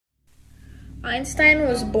Einstein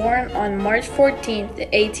was born on March 14,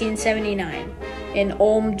 1879, in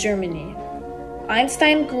Ulm, Germany.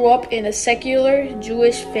 Einstein grew up in a secular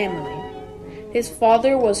Jewish family. His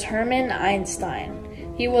father was Hermann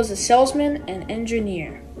Einstein. He was a salesman and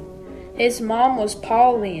engineer. His mom was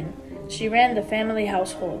Pauline. She ran the family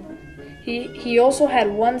household. He also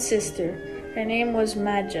had one sister. Her name was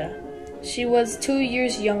Maja. She was 2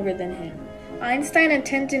 years younger than him. Einstein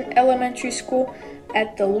attended elementary school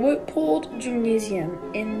at the Luitpold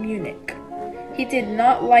Gymnasium in Munich. He did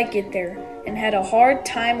not like it there and had a hard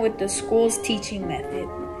time with the school's teaching method.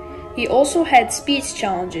 He also had speech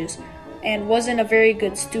challenges and wasn't a very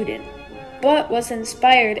good student, but was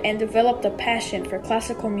inspired and developed a passion for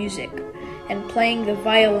classical music and playing the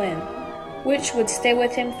violin, which would stay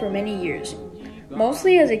with him for many years.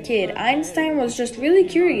 Mostly as a kid, Einstein was just really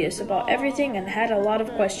curious about everything and had a lot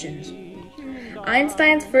of questions.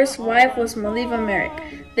 Einstein's first wife was Maliva Merrick.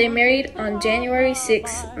 They married on January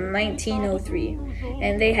 6, 1903,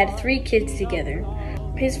 and they had 3 kids together.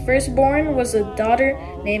 His firstborn was a daughter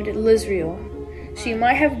named Lizriel. She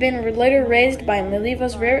might have been later raised by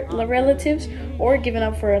Maliva's relatives or given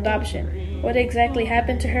up for adoption. What exactly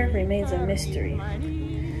happened to her remains a mystery.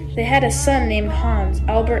 They had a son named Hans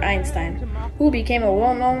Albert Einstein, who became a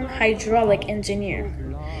well-known hydraulic engineer.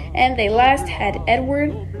 And they last had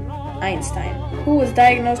Edward Einstein, who was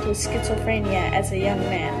diagnosed with schizophrenia as a young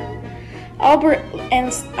man. Albert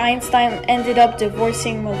Einstein ended up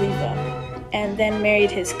divorcing Maliva and then married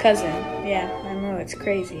his cousin. Yeah, I know, it's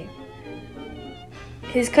crazy.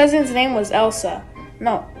 His cousin's name was Elsa.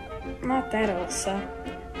 No, not that Elsa.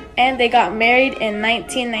 And they got married in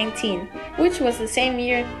 1919, which was the same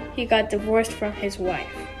year he got divorced from his wife.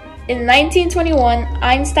 In 1921,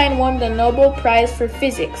 Einstein won the Nobel Prize for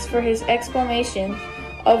Physics for his explanation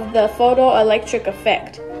of the photoelectric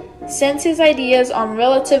effect. Since his ideas on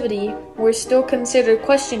relativity were still considered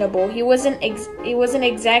questionable, he wasn't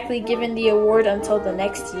exactly given the award until the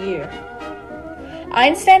next year.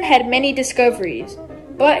 Einstein had many discoveries,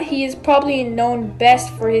 but he is probably known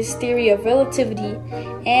best for his theory of relativity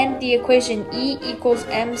and the equation E equals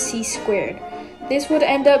mc squared. This would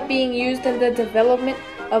end up being used in the development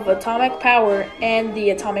of atomic power and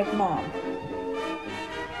the atomic bomb.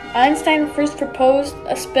 Einstein first proposed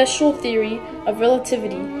a special theory of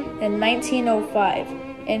relativity in 1905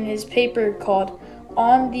 in his paper called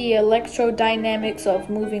On the Electrodynamics of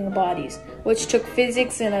Moving Bodies, which took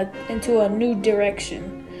physics into a new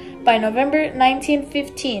direction. By November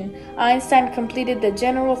 1915, Einstein completed the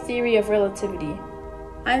general theory of relativity.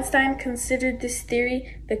 Einstein considered this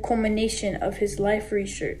theory the culmination of his life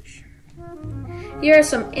research. Here are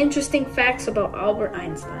some interesting facts about Albert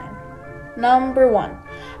Einstein. Number 1.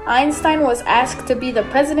 Einstein was asked to be the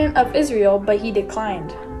president of Israel, but he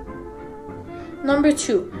declined. Number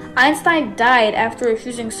 2. Einstein died after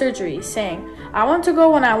refusing surgery, saying, "I want to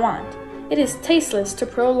go when I want. It is tasteless to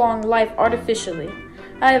prolong life artificially.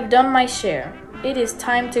 I have done my share. It is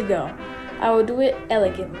time to go. I will do it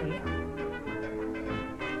elegantly."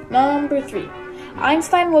 Number 3.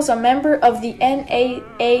 Einstein was a member of the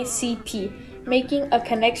NAACP, making a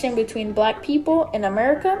connection between black people in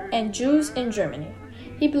America and Jews in Germany.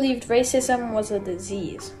 He believed racism was a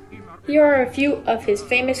disease. Here are a few of his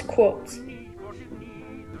famous quotes.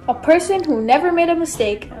 "A person who never made a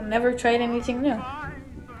mistake and never tried anything new.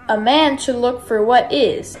 A man should look for what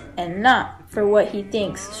is and not for what he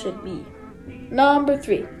thinks should be." Number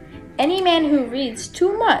 3. Any man who reads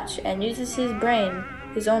too much and uses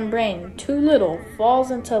his own brain, too little,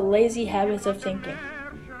 falls into lazy habits of thinking.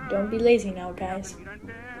 Don't be lazy now, guys.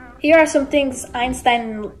 Here are some things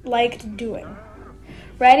Einstein liked doing.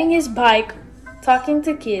 Riding his bike, talking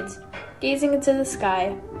to kids, gazing into the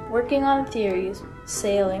sky, working on theories,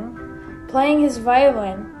 sailing, playing his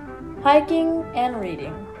violin, hiking, and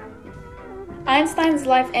reading. Einstein's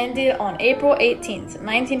life ended on April 18,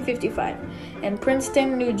 1955, in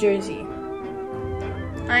Princeton, New Jersey.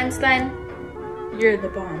 Einstein, you're the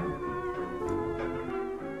bomb.